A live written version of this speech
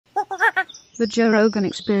The Joe Rogan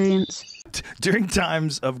Experience. During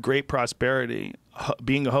times of great prosperity,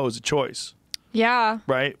 being a hoe is a choice. Yeah.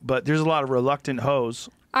 Right? But there's a lot of reluctant hoes.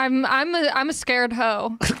 I'm a scared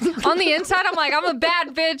hoe. On the inside, I'm like, I'm a bad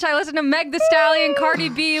bitch. I listen to Meg Thee Stallion, Cardi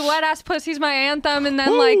B, Wet Ass Pussy's my anthem. And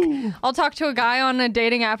then, like, I'll talk to a guy on a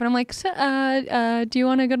dating app, and I'm like, do you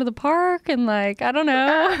want to go to the park? And, like, I don't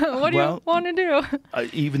know. What do you want to do?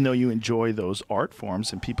 Even though you enjoy those art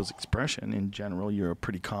forms and people's expression, in general, you're a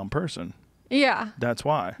pretty calm person. Yeah. That's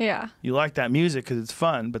why. Yeah. You like that music because it's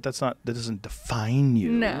fun, but that doesn't define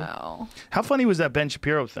you. No. How funny was that Ben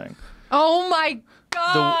Shapiro thing? Oh, my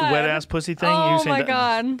God. The wet ass pussy thing? Oh, my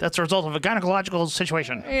God. That's a result of a gynecological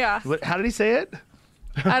situation. Yeah. How did he say it?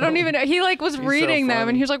 I don't even know. He, like, was reading them,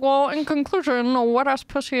 and he was like, well, in conclusion, a wet-ass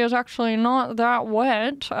pussy is actually not that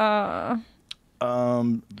wet.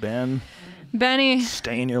 Ben. Benny.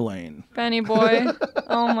 Stay in your lane. Benny boy.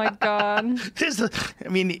 Oh, my God.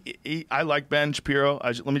 I like Ben Shapiro.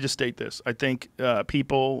 Let me just state this. I think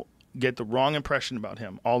people get the wrong impression about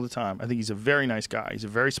him all the time. I think he's a very nice guy. He's a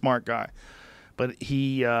very smart guy. But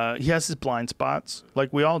he has his blind spots,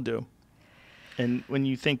 like we all do. And when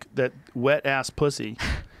you think that wet-ass pussy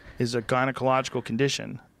is a gynecological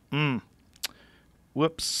condition,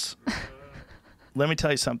 whoops. Let me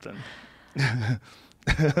tell you something.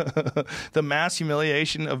 The mass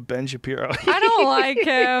humiliation of Ben Shapiro. I don't like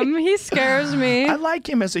him. He scares me. I like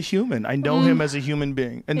him as a human. I know him as a human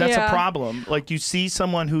being. And that's a problem. Like, you see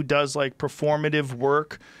someone who does, like, performative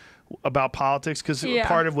work about politics, because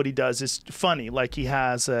part of what he does is funny. Like, he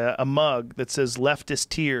has a mug that says leftist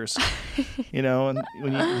tears, you know, and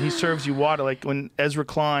when he serves you water, like when Ezra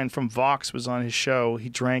Klein from Vox was on his show, he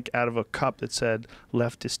drank out of a cup that said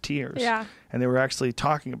leftist tears. Yeah. And they were actually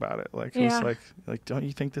talking about it. Like, it was like, don't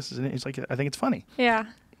you think this is He's like, I think it's funny. Yeah.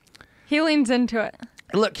 He leans into it.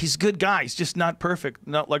 Look, he's a good guy. He's just not perfect,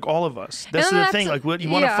 not like all of us. That's the thing. Like, you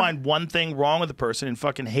want to find one thing wrong with a person and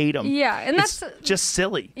fucking hate him. Yeah, and it's just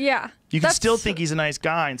silly. Yeah. You can still think he's a nice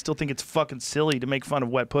guy and still think it's fucking silly to make fun of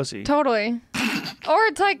wet pussy. Totally. Or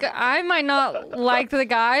it's like, I might not like the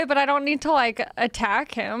guy, but I don't need to, like,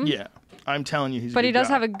 attack him. Yeah. I'm telling you, he's a But he does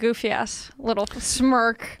guy. have a goofy-ass little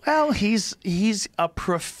smirk. Well, he's a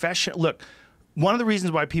professional. Look, one of the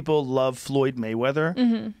reasons why people love Floyd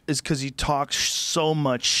Mayweather is because he talks so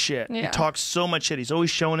much shit. Yeah. He talks so much shit. He's always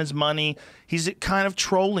showing his money. He's kind of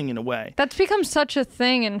trolling in a way. That's become such a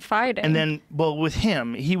thing in fighting. And then, well, with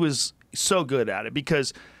him, he was so good at it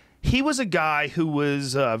because he was a guy who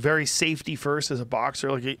was very safety first as a boxer,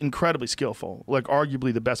 like incredibly skillful, like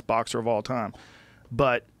arguably the best boxer of all time.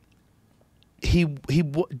 But he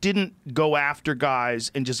didn't go after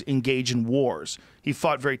guys and just engage in wars. He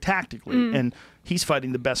fought very tactically, and he's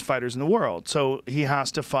fighting the best fighters in the world. So he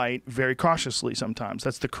has to fight very cautiously sometimes.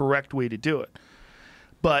 That's the correct way to do it.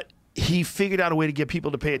 But he figured out a way to get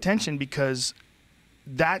people to pay attention because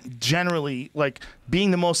that generally, like,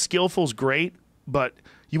 being the most skillful is great, but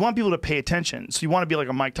you want people to pay attention. So you want to be like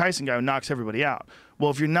a Mike Tyson guy who knocks everybody out.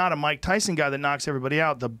 Well, if you're not a Mike Tyson guy that knocks everybody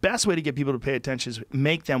out, the best way to get people to pay attention is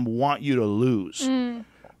make them want you to lose.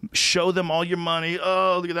 Show them all your money.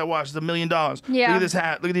 Oh, look at that watch. It's $1 million. Yeah. Look at this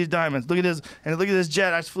hat. Look at these diamonds. Look at this. And look at this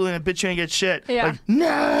jet. I just flew in and bitch you ain't get shit. Yeah. Like,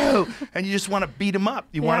 no. And you just want to beat him up.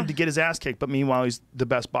 You want him to get his ass kicked. But meanwhile, he's the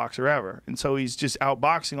best boxer ever. And so he's just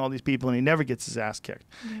outboxing all these people and he never gets his ass kicked.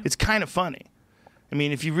 Yeah. It's kind of funny. I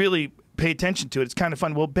mean, if you really pay attention to it, it's kind of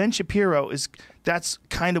fun. Well, Ben Shapiro that's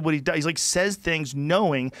kind of what he does. He's like says things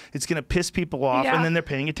knowing it's going to piss people off, and then they're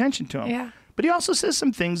paying attention to him. Yeah. But he also says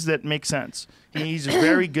some things that make sense. He's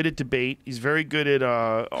very good at debate. He's very good at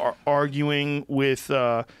arguing with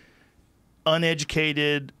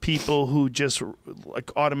uneducated people who just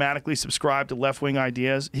like automatically subscribe to left-wing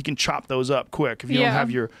ideas. He can chop those up quick if you don't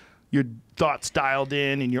have your thoughts dialed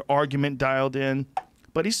in and your argument dialed in.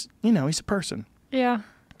 But he's a person. Yeah.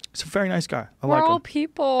 He's a very nice guy. We're all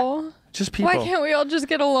people. Just people. Why can't we all just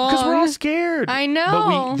get along? Because we're all scared. I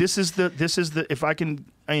know. But this is the if I can,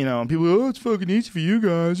 people go, oh, it's fucking easy for you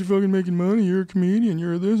guys. You're fucking making money. You're a comedian.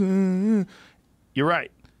 You're this. You're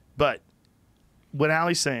right. But what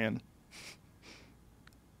Allie's saying,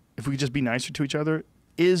 if we could just be nicer to each other,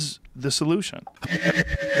 is the solution.